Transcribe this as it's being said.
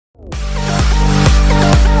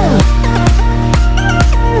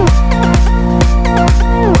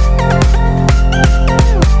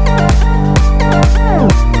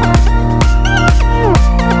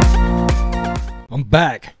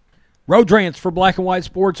Joe Drance for Black and White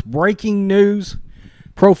Sports. Breaking news,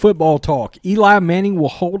 Pro Football Talk. Eli Manning will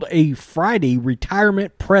hold a Friday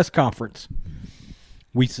retirement press conference.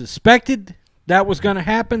 We suspected that was going to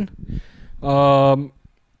happen.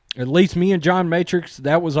 At least me and John Matrix,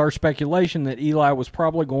 that was our speculation that Eli was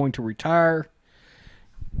probably going to retire.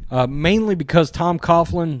 Mainly because Tom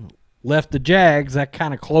Coughlin left the Jags. That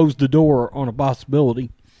kind of closed the door on a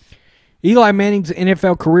possibility. Eli Manning's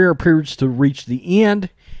NFL career appears to reach the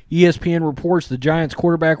end. ESPN reports the Giants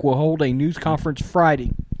quarterback will hold a news conference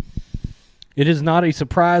Friday. It is not a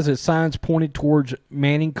surprise as signs pointed towards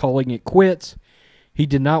Manning calling it quits. He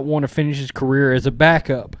did not want to finish his career as a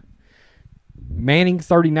backup. Manning,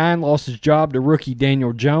 39, lost his job to rookie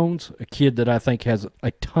Daniel Jones, a kid that I think has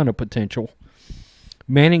a ton of potential.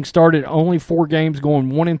 Manning started only 4 games,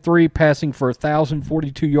 going 1-3, passing for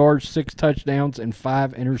 1,042 yards, 6 touchdowns, and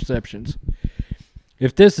 5 interceptions.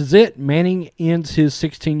 If this is it, Manning ends his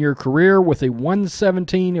 16-year career with a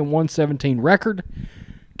 117-117 record,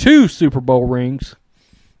 2 Super Bowl rings,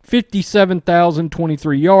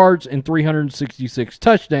 57,023 yards, and 366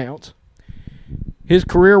 touchdowns. His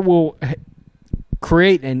career will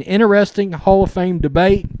create an interesting Hall of Fame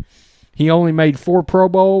debate. He only made 4 Pro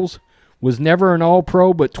Bowls, was never an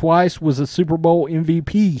All-Pro, but twice was a Super Bowl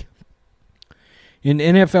MVP. In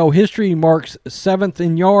NFL history, he marks 7th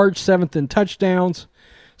in yards, 7th in touchdowns,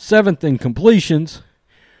 7th in completions,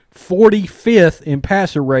 45th in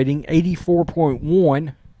passer rating,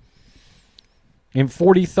 84.1, and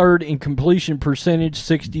 43rd in completion percentage,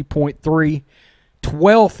 60.3,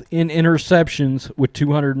 12th in interceptions with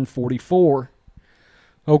 244.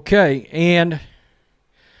 Okay, and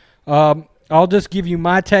I'll just give you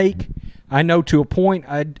my take. I know to a point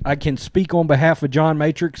I can speak on behalf of John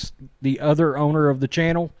Matrix, the other owner of the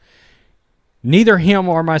channel. Neither him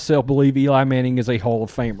or myself believe Eli Manning is a Hall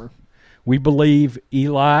of Famer. We believe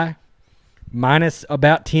Eli, minus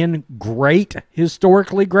about 10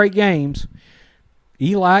 historically great games,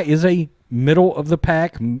 Eli is a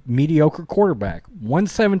middle-of-the-pack, mediocre quarterback.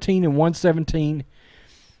 117-117,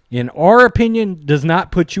 in our opinion, does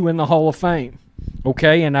not put you in the Hall of Fame.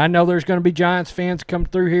 Okay, and I know there's going to be Giants fans come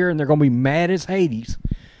through here, and they're going to be mad as Hades.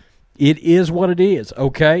 It is what it is,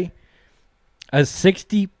 okay? A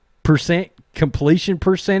 60% completion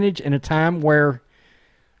percentage in a time where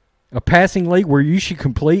a passing league where you should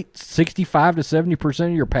complete 65 to 70%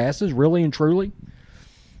 of your passes, really and truly.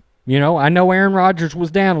 You know, I know Aaron Rodgers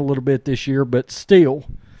was down a little bit this year, but still,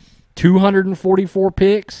 244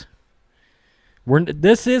 picks.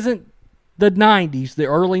 This isn't the 90s, the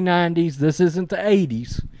early 90s. This isn't the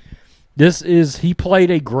 80s. He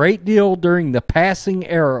played a great deal during the passing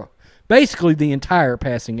era, basically the entire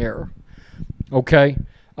passing era. Okay?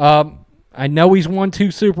 I know he's won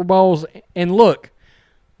 2 Super Bowls, and look,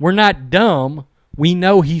 we're not dumb. We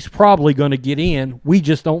know he's probably going to get in. We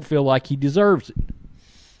just don't feel like he deserves it.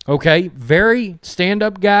 Okay? Very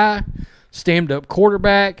stand-up guy, stand-up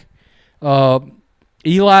quarterback.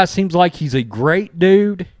 Eli seems like he's a great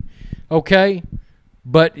dude. Okay,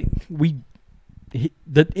 but in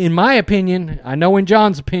my opinion, I know in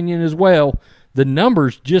John's opinion as well, the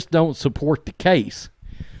numbers just don't support the case.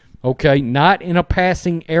 Okay, not in a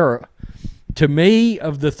passing era. To me,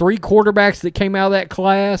 of the 3 quarterbacks that came out of that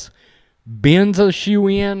class, Ben's a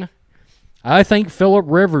shoe-in. I think Phillip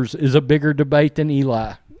Rivers is a bigger debate than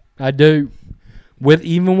Eli. I do.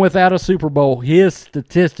 Even without a Super Bowl, his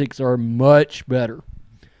statistics are much better.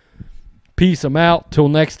 Peace. I'm out. Till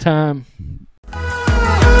next time.